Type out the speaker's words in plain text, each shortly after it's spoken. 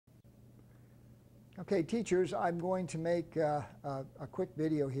Okay, teachers, I'm going to make a quick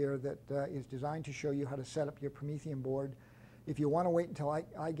video here that is designed to show you how to set up your Promethean board. If you want to wait until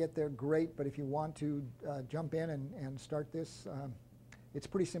I get there, great, but if you want to jump in and start this, it's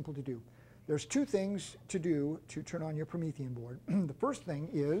pretty simple to do. There's two things to do to turn on your Promethean board. The first thing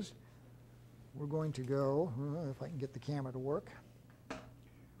is we're going to go, if I can get the camera to work,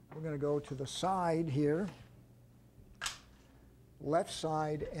 we're going to go to the side here, left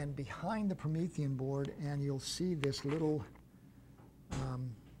side and behind the Promethean board, and you'll see this little,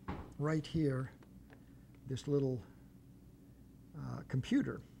 right here, this little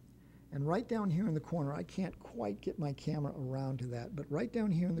computer. And right down here in the corner, I can't quite get my camera around to that, but right down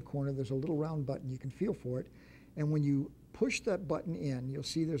here in the corner there's a little round button. You can feel for it. And when you push that button in, you'll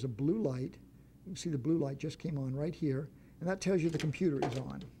see there's a blue light. You can see the blue light just came on right here, and that tells you the computer is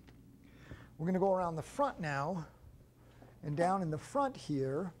on. We're going to go around the front now. And down in the front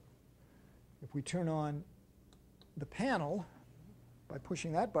here, if we turn on the panel by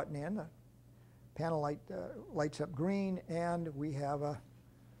pushing that button in, the panel light lights up green, and we have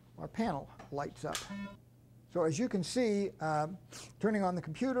our panel lights up. So as you can see, turning on the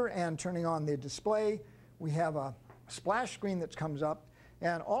computer and turning on the display, we have a splash screen that comes up,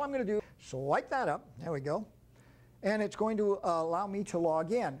 and all I'm going to do is swipe that up. There we go. And it's going to allow me to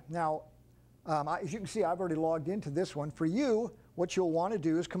log in. Now, as you can see, I've already logged into this one. For you, what you'll want to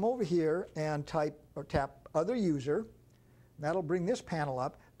do is come over here and type or tap Other User. That'll bring this panel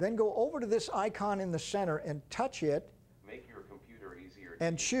up. Then go over to this icon in the center and touch it. Make your computer easier.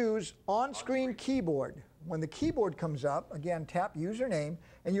 And choose On-Screen Keyboard. When the keyboard comes up, again, tap Username,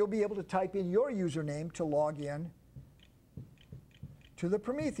 and you'll be able to type in your username to log in to the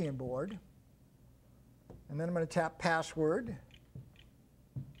Promethean board. And then I'm going to tap Password.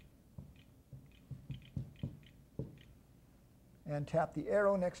 And tap the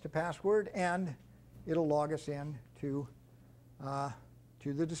arrow next to password, and it'll log us in to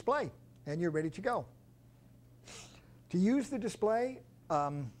the display, and you're ready to go. To use the display,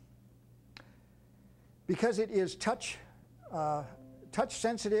 because it is touch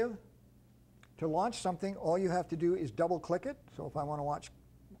sensitive, to launch something, all you have to do is double click it. So if I want to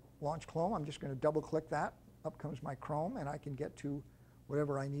launch Chrome, I'm just going to double click that. Up comes my Chrome, and I can get to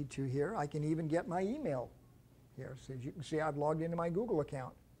whatever I need to here. I can even get my email here. So as you can see, I've logged into my Google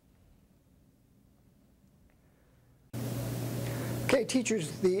account. Okay,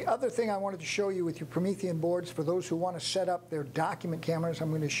 teachers, the other thing I wanted to show you with your Promethean boards, for those who want to set up their document cameras, I'm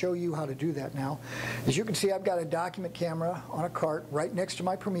going to show you how to do that now. As you can see, I've got a document camera on a cart right next to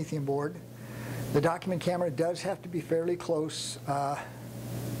my Promethean board. The document camera does have to be fairly close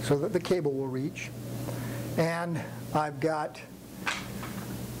so that the cable will reach. And I've got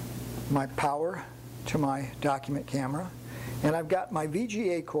my power to my document camera, and I've got my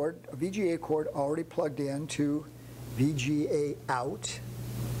VGA cord, a VGA cord already plugged in to VGA out,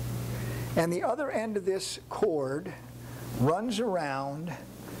 and the other end of this cord runs around,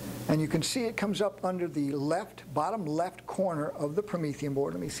 and you can see it comes up under the bottom left corner of the Promethean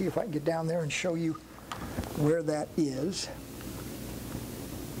board. Let me see if I can get down there and show you where that is.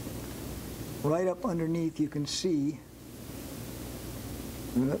 Right up underneath you can see,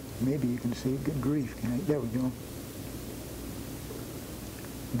 maybe you can see, good grief, there we go.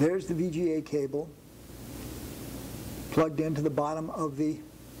 There's the VGA cable plugged into the bottom of the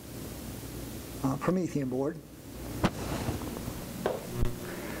Promethean board.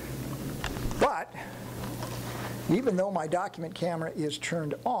 But even though my document camera is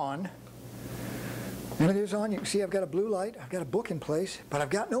turned on, and it is on, you can see I've got a blue light, I've got a book in place, but I've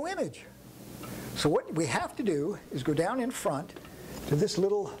got no image. So what we have to do is go down in front to this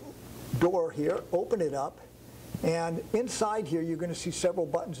little door here, open it up, and inside here you're going to see several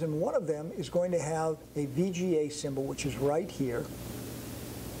buttons, and one of them is going to have a VGA symbol, which is right here.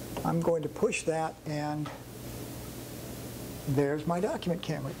 I'm going to push that, and there's my document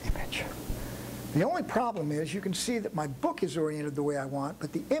camera image. The only problem is you can see that my book is oriented the way I want,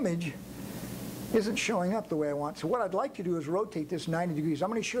 but the image isn't showing up the way I want. So what I'd like to do is rotate this 90 degrees. I'm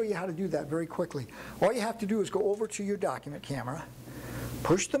going to show you how to do that very quickly. All you have to do is go over to your document camera,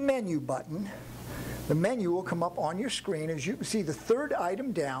 push the menu button. The menu will come up on your screen. As you can see, the third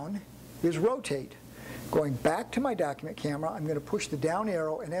item down is rotate. Going back to my document camera, I'm going to push the down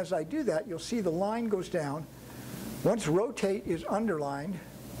arrow, and as I do that, you'll see the line goes down. Once rotate is underlined,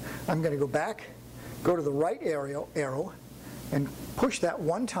 I'm going to go back, go to the right arrow, and push that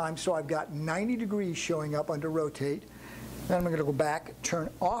one time so I've got 90 degrees showing up under rotate. Then I'm going to go back,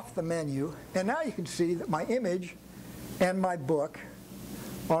 turn off the menu, and now you can see that my image and my book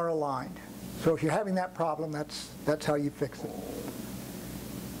are aligned. So if you're having that problem, that's how you fix it.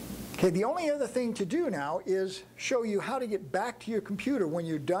 Okay, the only other thing to do now is show you how to get back to your computer when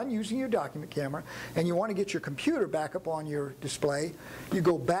you're done using your document camera and you want to get your computer back up on your display. You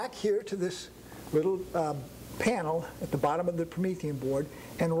go back here to this little panel at the bottom of the Promethean board,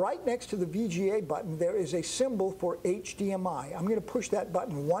 and right next to the VGA button there is a symbol for HDMI. I'm going to push that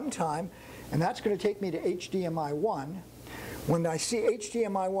button one time, and that's going to take me to HDMI 1. When I see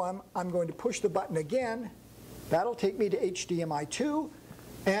HDMI 1, I'm going to push the button again. That'll take me to HDMI 2,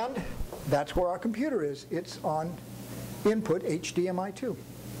 and that's where our computer is. It's on input HDMI 2.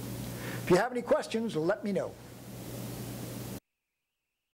 If you have any questions, let me know.